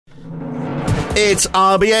It's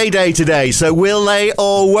RBA day today, so will they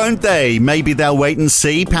or won't they? Maybe they'll wait and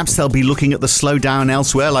see. Perhaps they'll be looking at the slowdown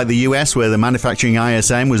elsewhere, like the US, where the manufacturing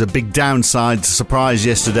ISM was a big downside surprise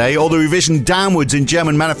yesterday, or the revision downwards in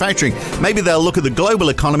German manufacturing. Maybe they'll look at the global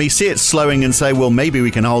economy, see it slowing and say, well, maybe we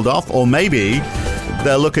can hold off, or maybe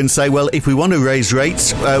they'll look and say, well, if we want to raise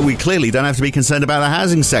rates, we clearly don't have to be concerned about the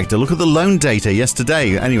housing sector. Look at the loan data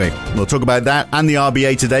yesterday. Anyway, we'll talk about that and the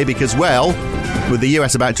RBA today because, well, with the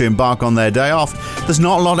US about to embark on their day off, there's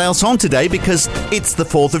not a lot else on today because it's the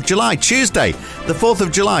 4th of July, Tuesday, the 4th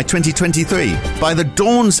of July, 2023. By the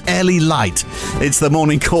dawn's early light, it's the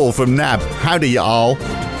morning call from NAB. Howdy, y'all.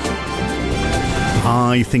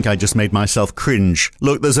 I think I just made myself cringe.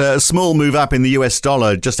 Look, there's a small move up in the US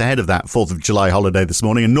dollar just ahead of that 4th of July holiday this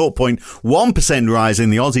morning. A 0.1% rise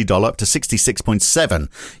in the Aussie dollar up to 66.7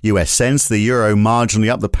 US cents. The euro marginally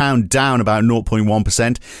up, the pound down about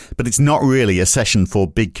 0.1%. But it's not really a session for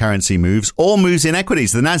big currency moves or moves in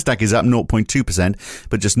equities. The Nasdaq is up 0.2%,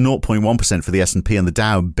 but just 0.1% for the S&P, and the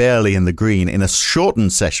Dow barely in the green in a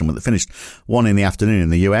shortened session with it finished 1 in the afternoon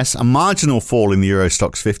in the US. A marginal fall in the Euro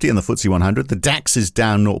Stoxx 50 and the FTSE 100. The DAX is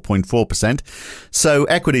down 0.4%. So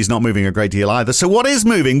equity's not moving a great deal either. So what is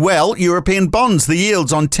moving? Well, European bonds. The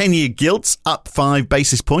yields on 10-year gilts up 5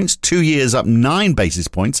 basis points. 2 years up 9 basis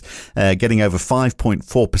points, getting over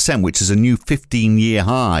 5.4%, which is a new 15-year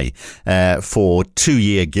high for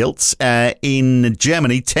 2-year gilts. In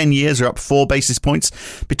Germany, 10 years are up 4 basis points,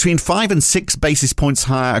 between 5 and 6 basis points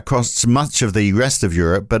higher across much of the rest of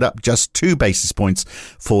Europe, but up just 2 basis points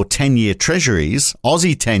for 10-year treasuries.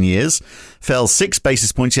 Aussie 10 years fell 6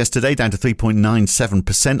 basis points yesterday, down to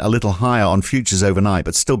 3.97%, a little higher on futures overnight,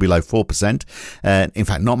 but still below 4%. In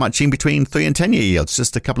fact, not much in between 3 and 10-year yields,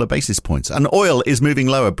 just a couple of basis points. And oil is moving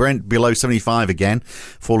lower. Brent below 75 again,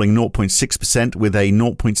 falling 0.6% with a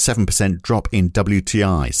 0.7% drop in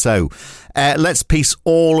WTI. So let's piece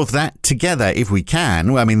all of that together if we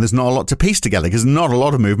can. Well, I mean, there's not a lot to piece together because not a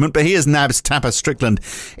lot of movement, but here's NAB's Tapas Strickland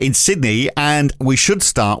in Sydney, and we should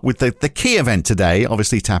start with the key event today,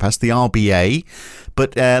 obviously Tapas, the RBA.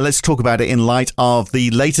 But let's talk about it in light of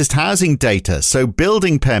the latest housing data. So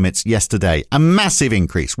building permits yesterday, a massive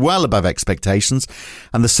increase, well above expectations,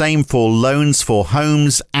 and the same for loans for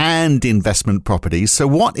homes and investment properties. So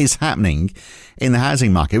what is happening in the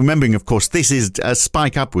housing market? Remembering, of course, this is a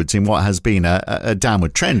spike upwards in what has been a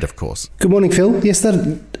downward trend, of course. Good morning, Phil. Yes,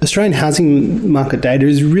 that Australian housing market data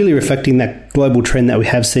is really reflecting that global trend that we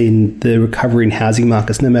have seen, the recovery in housing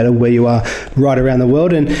markets, no matter where you are right around the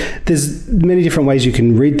world. And there's many different ways you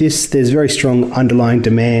can read this. There's very strong underlying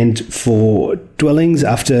demand for dwellings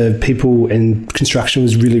after people and construction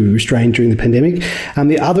was really restrained during the pandemic.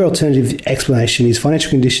 The other alternative explanation is financial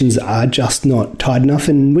conditions are just not tight enough.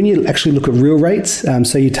 And when you actually look at real rates,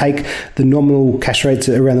 so you take the nominal cash rates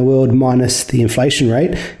around the world minus the inflation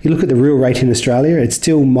rate, you look at the real rate in Australia, it's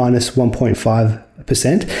still minus 1.5%.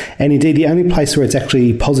 And indeed, the only place where it's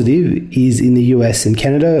actually positive is in the US and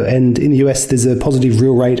Canada. And in the US, there's a positive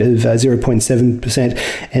real rate of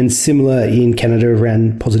 0.7%, and similar in Canada,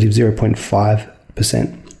 around positive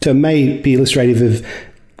 0.5%. So it may be illustrative of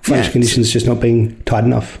financial conditions just not being tight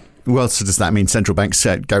enough. Well, so does that mean central banks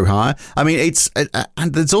go higher? I mean, it's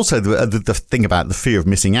and there's also the thing about the fear of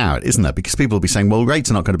missing out, isn't there? Because people will be saying, well,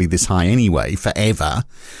 rates are not going to be this high anyway forever.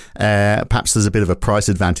 Perhaps there's a bit of a price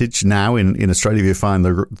advantage now in Australia if you find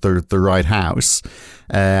the right house.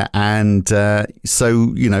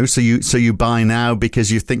 So you buy now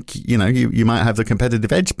because you think, you might have the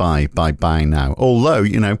competitive edge by buying now. Although,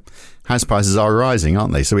 house prices are rising,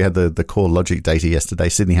 aren't they? So we had the core logic data yesterday.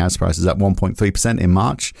 Sydney house prices up 1.3% in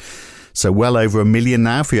March. So well over $1 million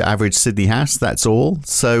now for your average Sydney house. That's all.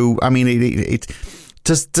 So, I mean,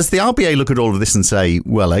 does the RBA look at all of this and say,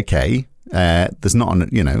 well, okay, there's not,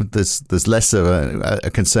 there's less of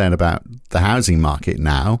a concern about the housing market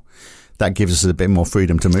now. That gives us a bit more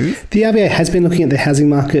freedom to move. The RBA has been looking at the housing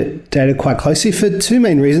market data quite closely for two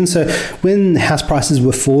main reasons. So when house prices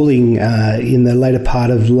were falling in the later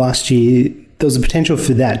part of last year, there was a potential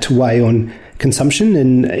for that to weigh on consumption.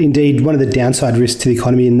 And indeed, one of the downside risks to the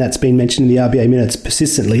economy, and that's been mentioned in the RBA minutes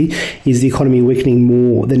persistently, is the economy weakening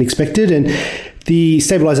more than expected. And the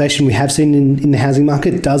stabilisation we have seen in the housing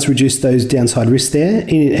market does reduce those downside risks there.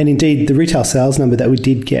 And indeed, the retail sales number that we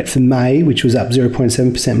did get for May, which was up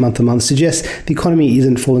 0.7% month on month, suggests the economy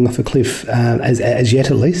isn't falling off a cliff as yet,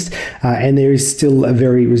 at least. And there is still a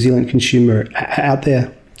very resilient consumer out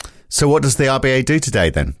there. So what does the RBA do today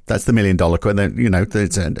then? That's the $1 million question. You know,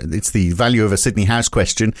 it's the value of a Sydney house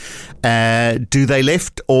question. Do they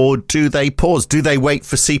lift or do they pause? Do they wait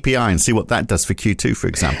for CPI and see what that does for Q2, for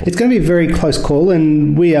example? It's going to be a very close call,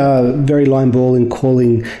 and we are very line ball in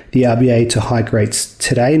calling the RBA to hike rates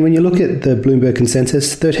today. And when you look at the Bloomberg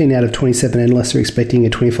consensus, 13 out of 27 analysts are expecting a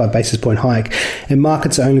 25 basis point hike, and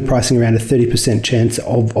markets are only pricing around a 30% chance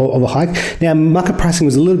of a hike. Now, market pricing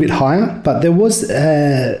was a little bit higher, but there was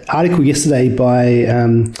an article yesterday by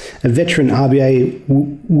a veteran RBA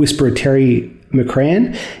whisperer, Terry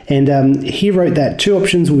McCran, and he wrote that two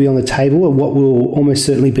options will be on the table at what will almost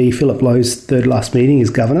certainly be Philip Lowe's third last meeting as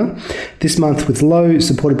governor this month, with Lowe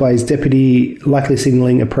supported by his deputy likely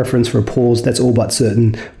signalling a preference for a pause. That's all but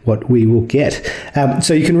certain what we will get.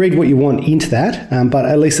 So you can read what you want into that, but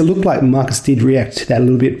at least it looked like markets did react to that a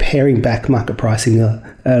little bit, paring back market pricing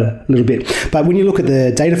a little bit. But when you look at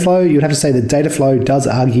the data flow, you'd have to say the data flow does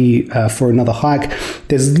argue for another hike.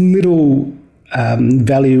 There's little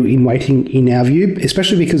value in waiting in our view,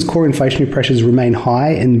 especially because core inflationary pressures remain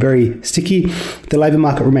high and very sticky. The labour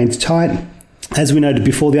market remains tight. As we noted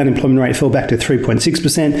before, the unemployment rate fell back to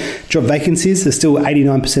 3.6%. Job vacancies are still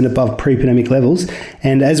 89% above pre-pandemic levels.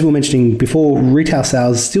 And as we were mentioning before, retail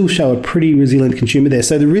sales still show a pretty resilient consumer there.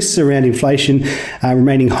 So the risks around inflation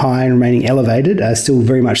remaining high and remaining elevated are still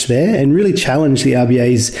very much there, and really challenge the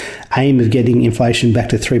RBA's aim of getting inflation back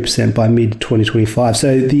to 3% by mid-2025.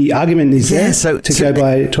 So the argument is to go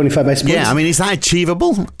by 25 basis points. Yeah, I mean, is that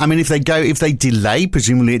achievable? I mean, if they delay,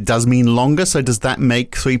 presumably it does mean longer. So does that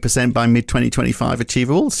make 3% by mid-2025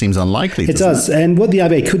 achievable? Seems unlikely. It does. And what the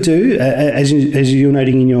RBA could do, as you're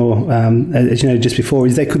noting in your, as you noted just before,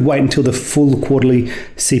 is they could wait until the full quarterly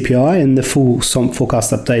CPI and the full SOMP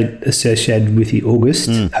forecast update associated with the August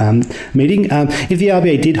meeting. If the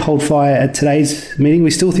RBA did hold fire at today's meeting,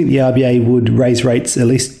 we still think the RBA would raise rates at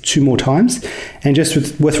least 2 more times. And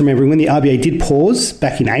just worth remembering, when the RBA did pause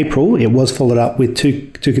back in April, it was followed up with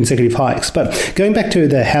two consecutive hikes. But going back to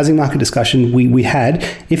the housing market discussion we had,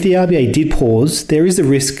 if the RBA did pause, there is a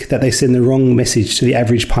risk that they send the wrong message to the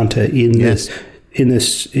average punter in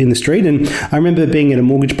the street. And I remember being at a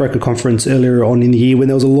mortgage broker conference earlier on in the year when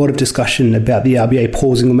there was a lot of discussion about the RBA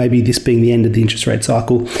pausing, or maybe this being the end of the interest rate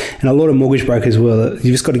cycle. And a lot of mortgage brokers were,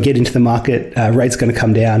 you just got to get into the market, rates going to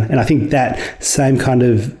come down. And I think that same kind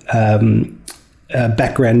of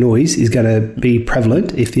background noise is going to be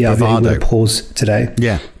prevalent if the RBA will pause today.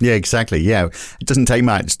 Yeah, exactly. Yeah, it doesn't take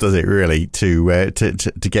much, does it, really, to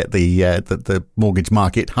get the mortgage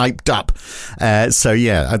market hyped up. So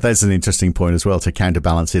yeah, that's an interesting point as well to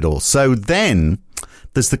counterbalance it all. So then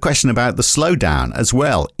there's the question about the slowdown as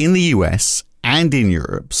well in the US and in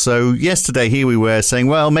Europe. So yesterday here we were saying,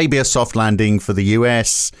 well, maybe a soft landing for the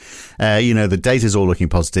US. The data's all looking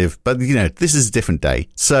positive, but this is a different day.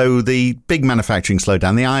 So the big manufacturing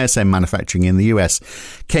slowdown, the ISM manufacturing in the US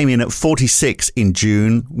came in at 46 in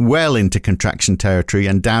June, well into contraction territory,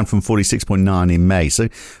 and down from 46.9 in May. So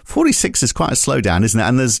 46 is quite a slowdown, isn't it?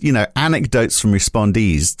 And there's, anecdotes from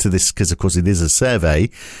respondees to this, because of course it is a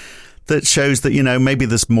survey, that shows that, maybe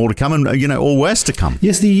there's more to come and, or worse to come.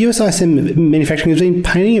 Yes, the US ISM manufacturing has been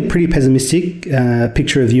painting a pretty pessimistic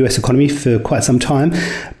picture of the US economy for quite some time.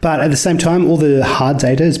 But at the same time, all the hard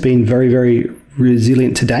data has been very, very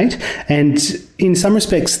resilient to date. And in some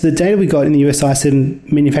respects, the data we got in the US ISM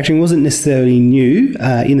manufacturing wasn't necessarily new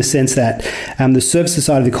in the sense that the services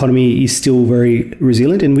side of the economy is still very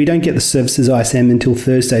resilient, and we don't get the services ISM until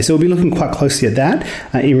Thursday. So we'll be looking quite closely at that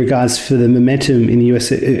in regards for the momentum in the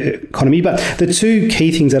US economy. But the two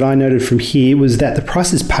key things that I noted from here was that the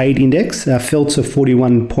prices paid index fell to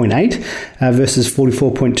 41.8 versus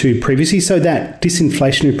 44.2 previously. So that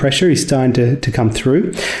disinflationary pressure is starting to come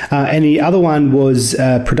through. And the other one was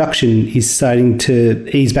production is starting to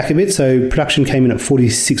ease back a bit. So production came in at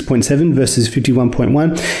 46.7 versus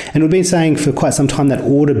 51.1. And we've been saying for quite some time that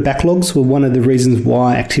order backlogs were one of the reasons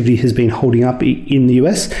why activity has been holding up in the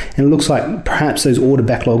US. And it looks like perhaps those order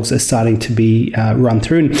backlogs are starting to be run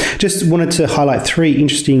through. And just wanted to highlight 3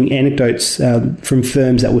 interesting anecdotes from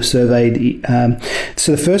firms that were surveyed.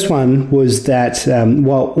 So the first one was that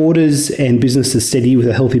while orders and business are steady with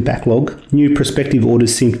a healthy backlog, new prospective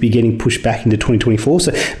orders seem to be getting pushed back into 2024.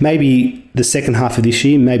 So maybe the second half of this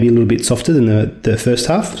year may be a little bit softer than the first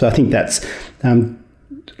half. So I think that's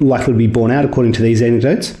likely to be borne out according to these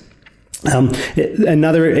anecdotes.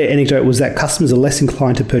 Another anecdote was that customers are less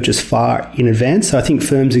inclined to purchase far in advance. So I think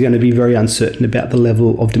firms are going to be very uncertain about the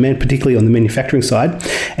level of demand, particularly on the manufacturing side.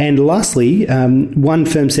 And lastly, one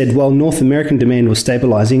firm said, while North American demand was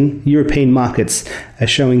stabilising, European markets are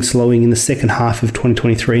showing slowing in the second half of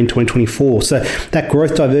 2023 and 2024. So that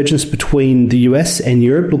growth divergence between the US and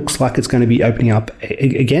Europe looks like it's going to be opening up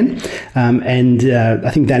again.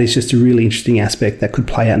 I think that is just a really interesting aspect that could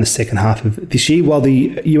play out in the second half of this year. While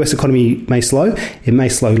the US economy may slow, it may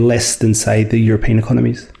slow less than, say, the European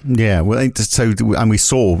economies. Yeah, well, and we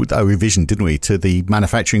saw a revision, didn't we, to the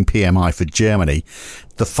manufacturing PMI for Germany.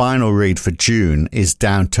 The final read for June is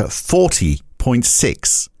down to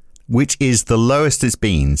 40.6, which is the lowest it's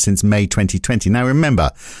been since May 2020. Now,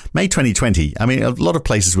 remember, May 2020, I mean, a lot of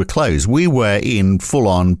places were closed. We were in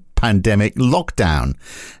full-on pandemic lockdown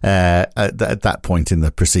at that point in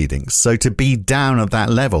the proceedings. So to be down at that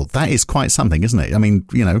level, that is quite something, isn't it? I mean,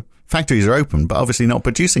 factories are open, but obviously not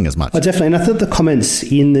producing as much. Oh, definitely. And I thought the comments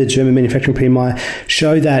in the German manufacturing PMI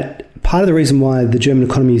show that part of the reason why the German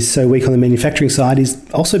economy is so weak on the manufacturing side is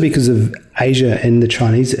also because of Asia and the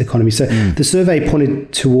Chinese economy. So the survey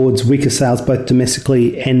pointed towards weaker sales both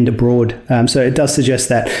domestically and abroad. So it does suggest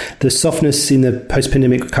that the softness in the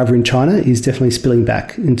post-pandemic recovery in China is definitely spilling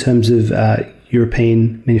back in terms of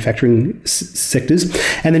European manufacturing sectors.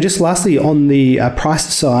 And then just lastly, on the price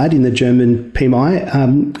side in the German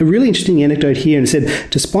PMI, a really interesting anecdote here, and it said,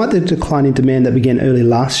 despite the decline in demand that began early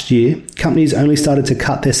last year, companies only started to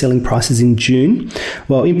cut their selling prices in June,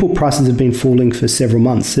 while input prices have been falling for several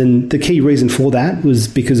months. And the key reason for that was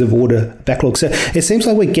because of order backlogs. So it seems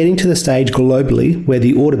like we're getting to the stage globally where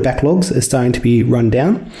the order backlogs are starting to be run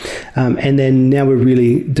down. And then now we're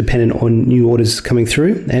really dependent on new orders coming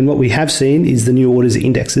through. And what we have seen is the new orders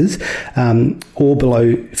indexes all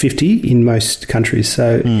below 50 in most countries.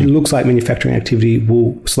 So it looks like manufacturing activity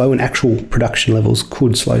will slow and actual production levels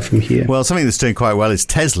could slow from here. Well, something that's doing quite well is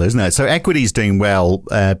Tesla, isn't it? So equity is doing well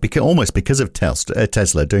almost because of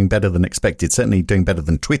Tesla doing better than expected, certainly doing better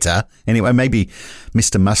than Twitter. Anyway, maybe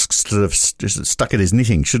Mr. Musk sort of just stuck at his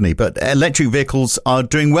knitting, shouldn't he? But electric vehicles are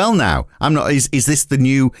doing well now. Is this the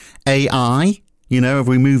new AI? Have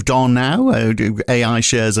we moved on now? AI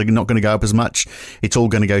shares are not going to go up as much. It's all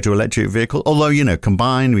going to go to electric vehicle. Although,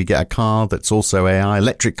 combined, we get a car that's also AI,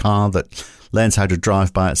 electric car that learns how to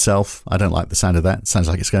drive by itself. I don't like the sound of that. It sounds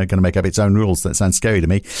like it's going to make up its own rules. That sounds scary to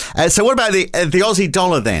me. So what about the Aussie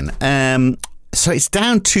dollar then? So it's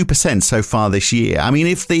down 2% so far this year. I mean,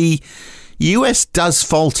 if the US does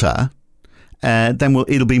falter, then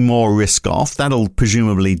it'll be more risk off. That'll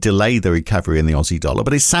presumably delay the recovery in the Aussie dollar,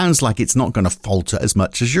 but it sounds like it's not going to falter as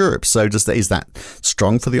much as Europe. So is that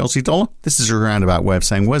strong for the Aussie dollar? This is a roundabout way of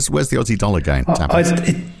saying where's the Aussie dollar going?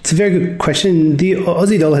 It's a very good question. The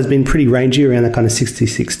Aussie dollar has been pretty rangy around that kind of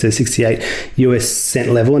 66 to 68 US cent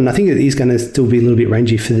level, and I think it is going to still be a little bit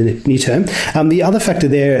rangy for the near term. The other factor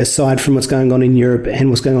there, aside from what's going on in Europe and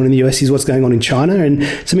what's going on in the US, is what's going on in China, and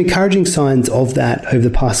some encouraging signs of that over the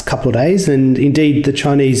past couple of days. And indeed, the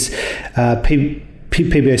Chinese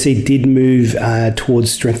PBOC did move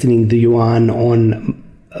towards strengthening the yuan on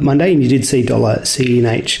Monday, and you did see dollar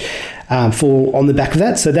CNH fall on the back of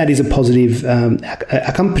that. So that is a positive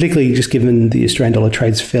outcome, particularly just given the Australian dollar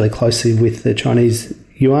trades fairly closely with the Chinese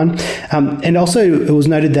yuan. And also it was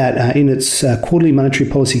noted that in its quarterly monetary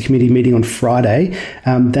policy committee meeting on Friday,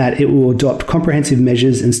 that it will adopt comprehensive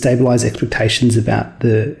measures and stabilise expectations about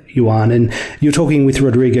the yuan. And you're talking with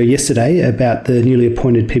Rodrigo yesterday about the newly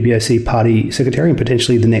appointed PBOC party secretary and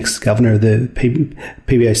potentially the next governor of the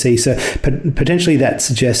PBOC. So potentially that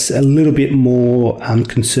suggests a little bit more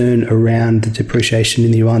concern around the depreciation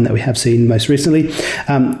in the yuan that we have seen most recently.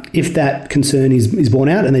 If that concern is borne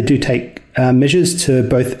out and they do take measures to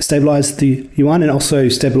both stabilise the yuan and also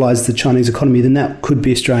stabilise the Chinese economy, then that could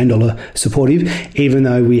be Australian dollar supportive, even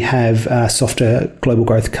though we have softer global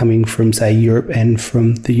growth coming from, say, Europe and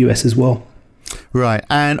from the US as well. Right.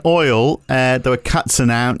 And oil, there were cuts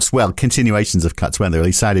announced. Well, continuations of cuts, weren't there?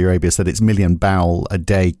 Really? Saudi Arabia said its 1 million barrel a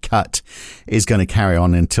day cut is going to carry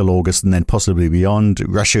on until August and then possibly beyond.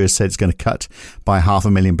 Russia has said it's going to cut by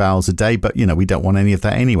 500,000 barrels a day. But, we don't want any of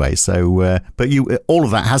that anyway. So, all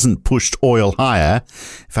of that hasn't pushed oil higher.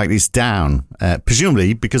 In fact, it's down,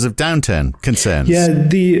 presumably because of downturn concerns. Yeah,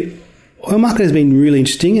 the oil market has been really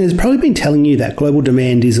interesting and has probably been telling you that global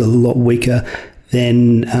demand is a lot weaker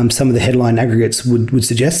than some of the headline aggregates would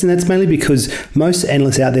suggest. And that's mainly because most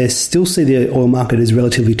analysts out there still see the oil market as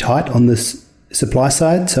relatively tight on the supply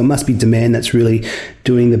side. So it must be demand that's really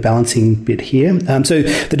doing the balancing bit here. So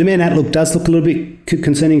the demand outlook does look a little bit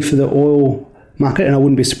concerning for the oil market, and I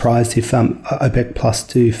wouldn't be surprised if OPEC Plus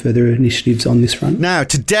do further initiatives on this front. Now,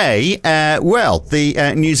 today,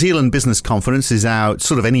 the New Zealand business confidence is out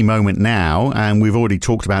sort of any moment now, and we've already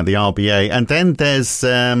talked about the RBA. And then there's...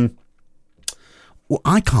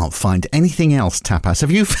 I can't find anything else, Tapas.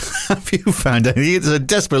 Have you found anything? It's a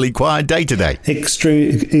desperately quiet day today.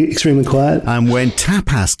 Extremely quiet. And when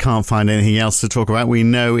Tapas can't find anything else to talk about, we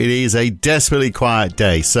know it is a desperately quiet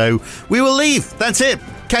day. So we will leave. That's it.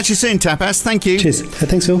 Catch you soon, Tapas. Thank you. Cheers.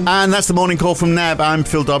 Thanks, Phil. And that's the Morning Call from NAB. I'm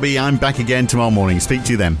Phil Dobbie. I'm back again tomorrow morning. Speak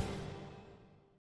to you then.